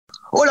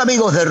Hola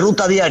amigos de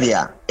Ruta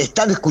Diaria,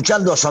 están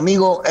escuchando a su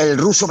amigo el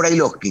ruso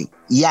Brailovsky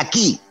y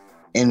aquí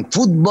en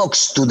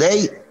Footbox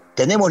Today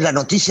tenemos las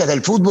noticias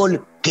del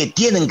fútbol que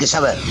tienen que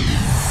saber.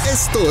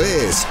 Esto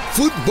es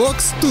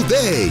Footbox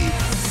Today.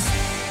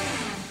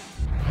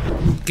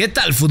 ¿Qué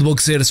tal,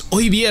 Footboxers?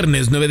 Hoy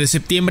viernes 9 de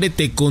septiembre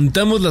te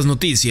contamos las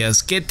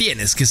noticias que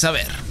tienes que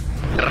saber.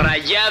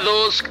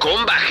 Rayados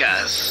con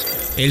bajas.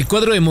 El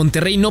cuadro de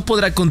Monterrey no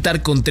podrá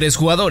contar con 3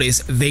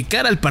 jugadores de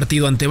cara al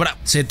partido ante Bravo.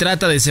 Se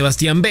trata de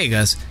Sebastián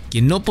Vegas,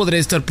 quien no podrá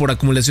estar por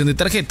acumulación de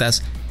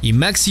tarjetas, y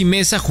Maxi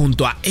Meza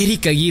junto a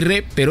Eric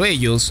Aguirre, pero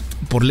ellos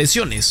por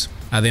lesiones.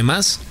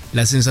 Además,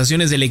 las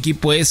sensaciones del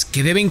equipo es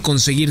que deben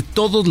conseguir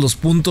todos los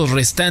puntos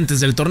restantes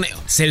del torneo.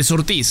 Celso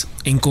Ortiz,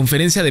 en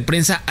conferencia de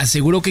prensa,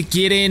 aseguró que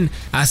quieren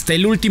hasta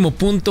el último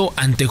punto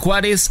ante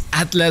Juárez,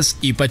 Atlas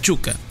y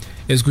Pachuca.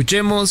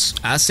 Escuchemos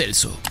a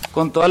Celso.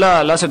 Con toda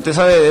la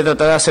certeza de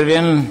tratar de hacer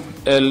bien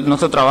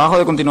nuestro trabajo,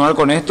 de continuar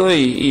con esto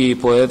y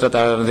poder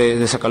tratar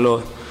de sacar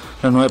los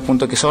 9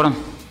 puntos que sobran.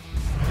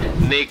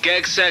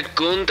 Necaxa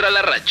contra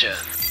la racha.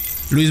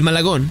 Luis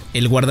Malagón,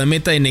 el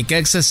guardameta de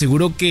Necaxa,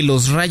 aseguró que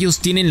los Rayos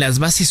tienen las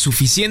bases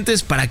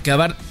suficientes para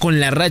acabar con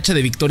la racha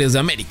de victorias de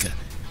América.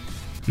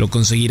 ¿Lo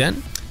conseguirán?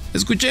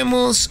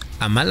 Escuchemos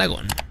a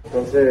Malagón.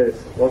 Entonces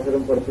va a ser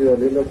un partido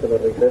lindo, te lo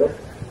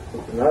reitero.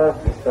 Nada,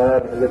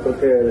 yo creo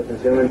que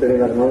defensivamente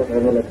bien armados,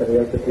 sabemos la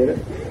calidad que tiene,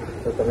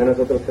 pero también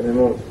nosotros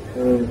tenemos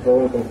un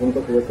juego en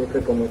conjunto que yo creo que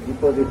como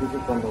equipo es difícil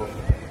cuando...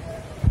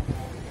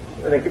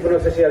 En equipo no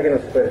sé si alguien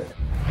nos supere.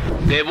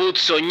 Debut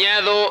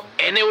soñado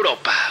en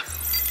Europa.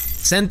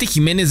 Santi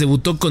Giménez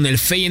debutó con el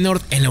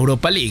Feyenoord en la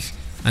Europa League.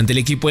 Ante el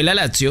equipo de la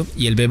Lazio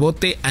y el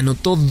Bebote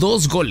anotó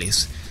 2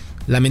 goles.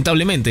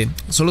 Lamentablemente,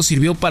 solo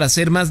sirvió para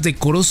hacer más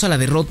decorosa la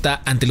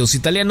derrota ante los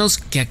italianos,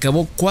 que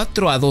acabó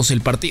 4-2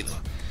 el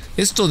partido.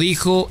 Esto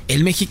dijo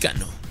el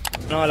mexicano.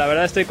 No, la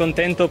verdad estoy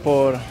contento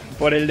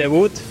por el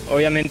debut.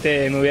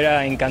 Obviamente me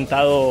hubiera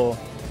encantado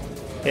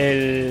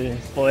el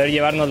poder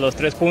llevarnos los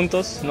 3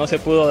 puntos. No se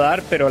pudo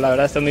dar, pero la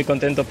verdad estoy muy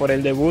contento por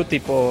el debut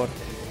y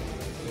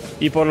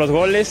por los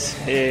goles.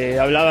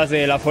 Hablabas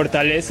de la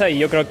fortaleza y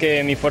yo creo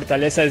que mi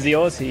fortaleza es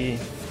Dios y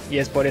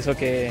es por eso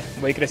que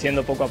voy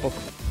creciendo poco a poco.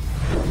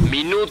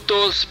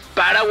 Minutos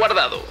para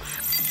Guardado.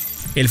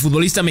 El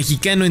futbolista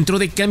mexicano entró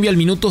de cambio al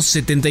minuto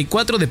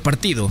 74 de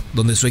partido,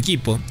 donde su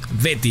equipo,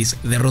 Betis,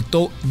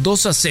 derrotó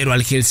 2-0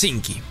 al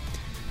Helsinki.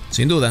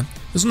 Sin duda,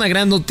 es una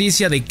gran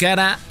noticia de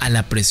cara a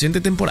la presente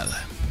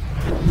temporada.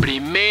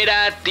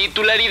 Primera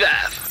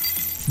titularidad.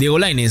 Diego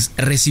Lainez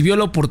recibió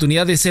la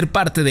oportunidad de ser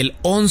parte del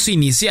 11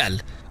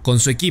 inicial con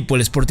su equipo,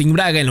 el Sporting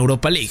Braga, en la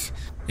Europa League,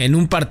 en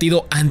un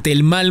partido ante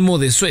el Malmö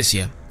de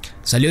Suecia.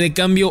 Salió de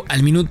cambio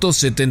al minuto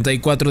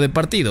 74 de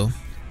partido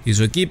y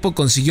su equipo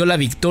consiguió la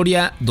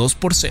victoria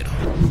 2-0.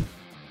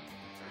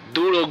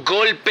 Duro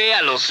golpe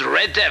a los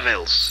Red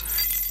Devils.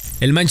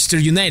 El Manchester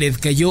United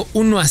cayó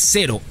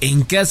 1-0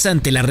 en casa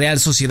ante la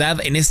Real Sociedad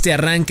en este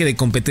arranque de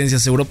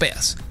competencias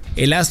europeas.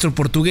 El astro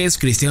portugués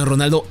Cristiano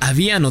Ronaldo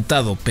había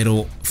anotado,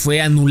 pero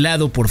fue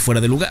anulado por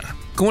fuera de lugar.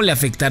 ¿Cómo le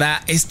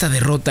afectará esta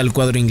derrota al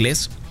cuadro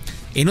inglés?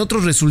 En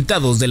otros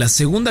resultados de la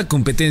segunda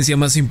competencia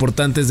más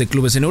importantes de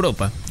clubes en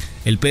Europa,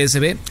 el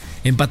PSV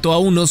empató a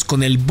unos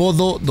con el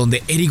Bodo,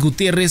 donde Eric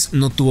Gutiérrez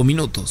no tuvo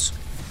minutos.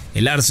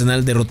 El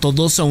Arsenal derrotó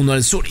 2-1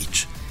 al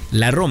Zurich.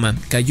 La Roma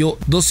cayó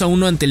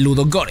 2-1 ante el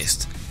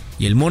Ludogorets.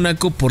 Y el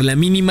Mónaco por la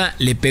mínima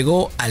le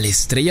pegó a la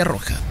Estrella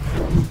Roja.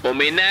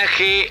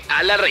 Homenaje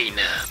a la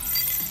reina.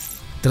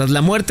 Tras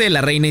la muerte de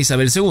la reina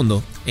Isabel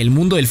II, el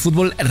mundo del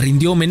fútbol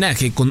rindió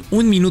homenaje con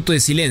 1 minuto de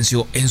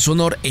silencio en su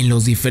honor en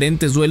los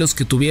diferentes duelos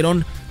que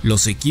tuvieron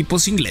los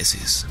equipos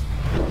ingleses.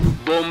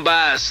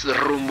 Bombas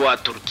rumbo a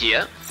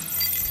Turquía.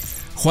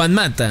 Juan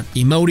Mata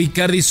y Mauro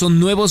Icardi son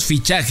nuevos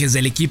fichajes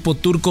del equipo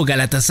turco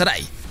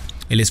Galatasaray.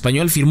 El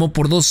español firmó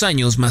por 2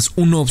 años más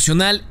 1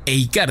 opcional e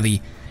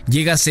Icardi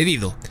llega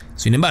cedido.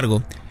 Sin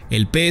embargo,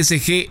 el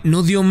PSG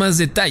no dio más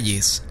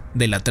detalles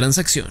de la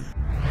transacción.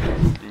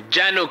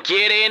 Ya no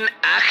quieren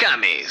a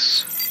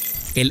James.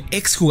 El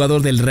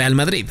exjugador del Real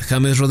Madrid,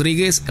 James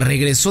Rodríguez,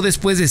 regresó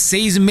después de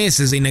 6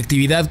 meses de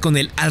inactividad con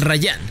el Al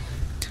Rayyan.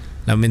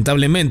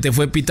 Lamentablemente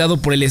fue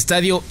pitado por el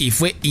estadio y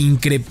fue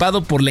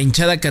increpado por la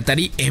hinchada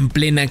catarí en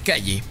plena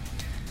calle.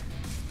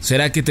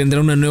 ¿Será que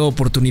tendrá una nueva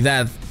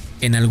oportunidad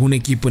en algún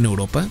equipo en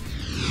Europa?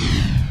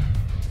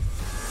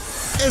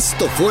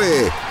 Esto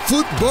fue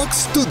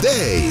Footbox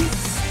Today.